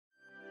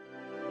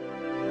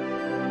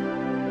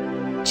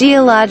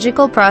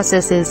Geological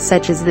processes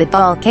such as the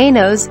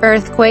volcanoes,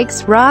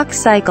 earthquakes, rock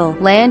cycle,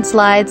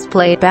 landslides,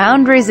 plate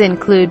boundaries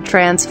include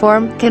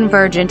transform,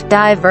 convergent,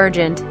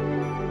 divergent.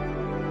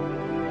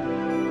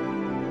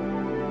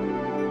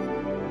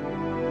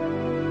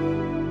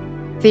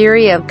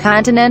 Theory of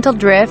continental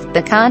drift.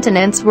 The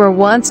continents were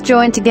once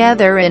joined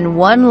together in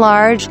one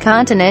large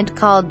continent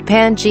called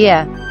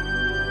Pangea.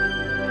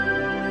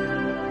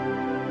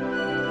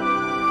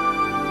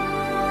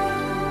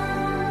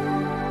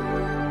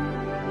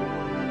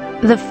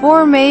 The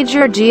four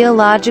major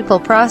geological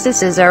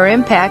processes are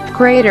impact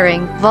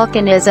cratering,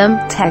 volcanism,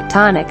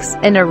 tectonics,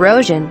 and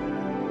erosion.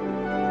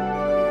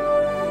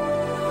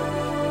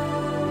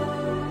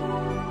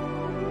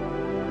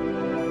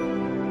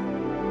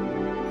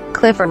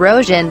 Cliff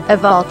erosion, a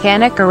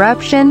volcanic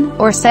eruption,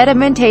 or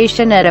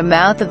sedimentation at a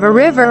mouth of a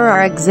river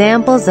are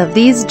examples of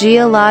these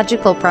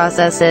geological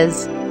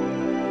processes.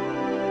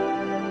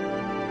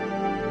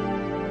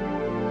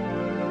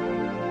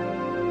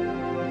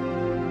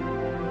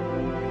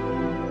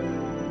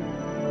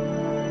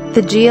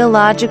 The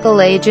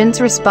geological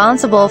agents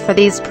responsible for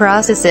these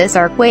processes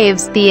are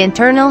waves, the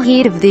internal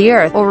heat of the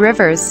earth, or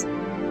rivers.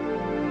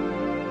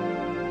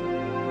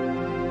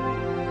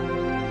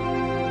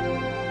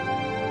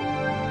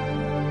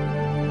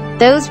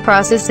 Those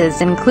processes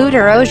include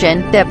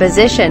erosion,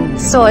 deposition,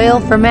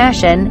 soil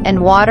formation, and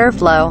water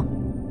flow.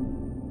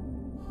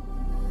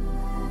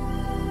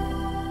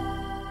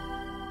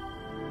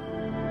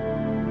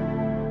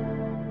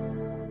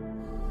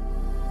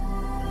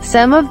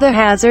 Some of the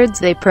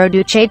hazards they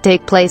produce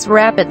take place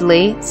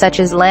rapidly, such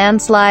as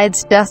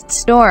landslides, dust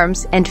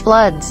storms, and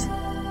floods.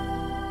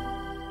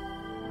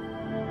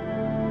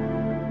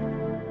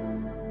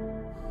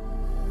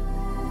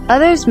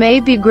 Others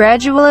may be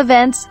gradual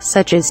events,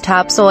 such as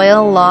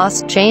topsoil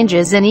loss,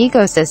 changes in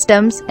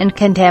ecosystems, and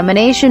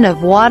contamination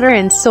of water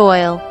and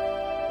soil.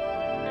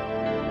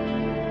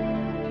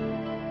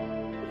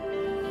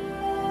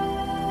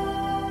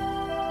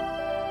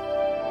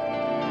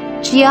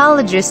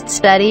 Geologists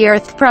study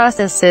Earth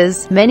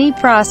processes. Many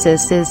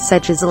processes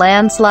such as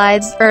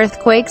landslides,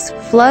 earthquakes,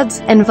 floods,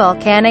 and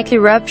volcanic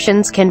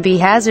eruptions can be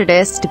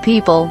hazardous to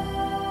people.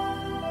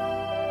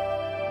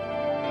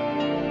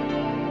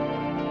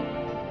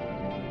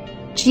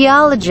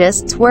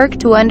 Geologists work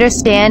to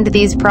understand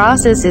these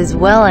processes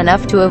well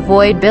enough to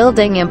avoid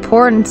building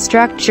important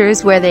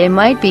structures where they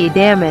might be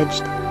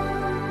damaged.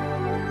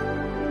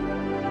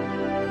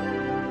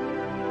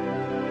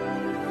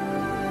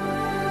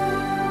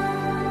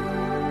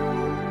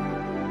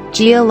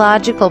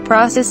 Geological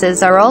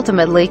processes are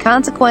ultimately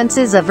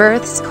consequences of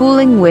Earth's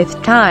cooling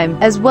with time,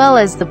 as well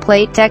as the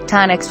plate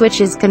tectonics,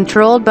 which is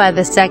controlled by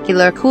the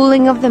secular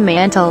cooling of the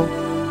mantle.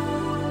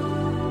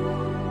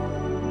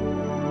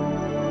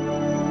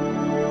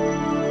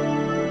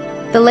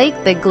 The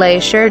lake, the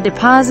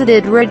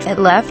glacier-deposited ridge at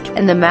left,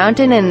 and the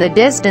mountain in the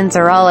distance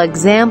are all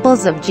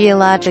examples of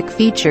geologic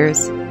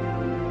features.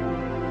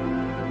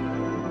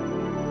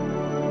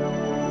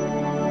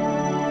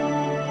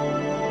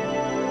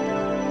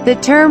 The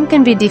term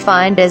can be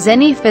defined as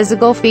any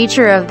physical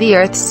feature of the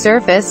Earth's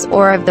surface,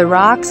 or of the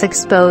rocks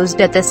exposed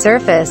at the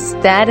surface,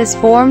 that is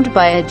formed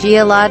by a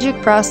geologic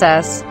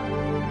process.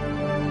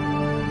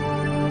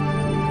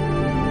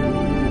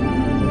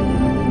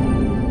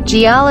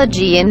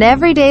 Geology in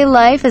everyday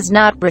life is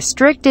not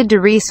restricted to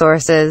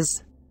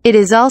resources. It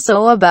is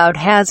also about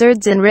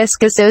hazards and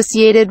risk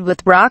associated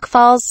with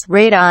rockfalls,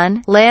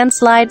 radon,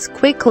 landslides,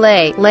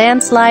 quick-lay,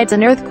 landslides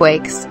and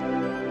earthquakes.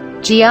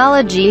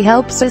 Geology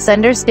helps us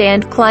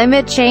understand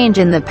climate change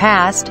in the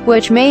past,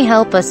 which may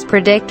help us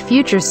predict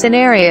future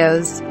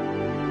scenarios.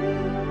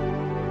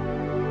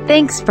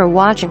 Thanks for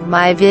watching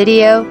my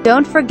video.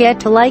 Don't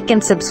forget to like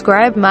and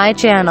subscribe my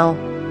channel.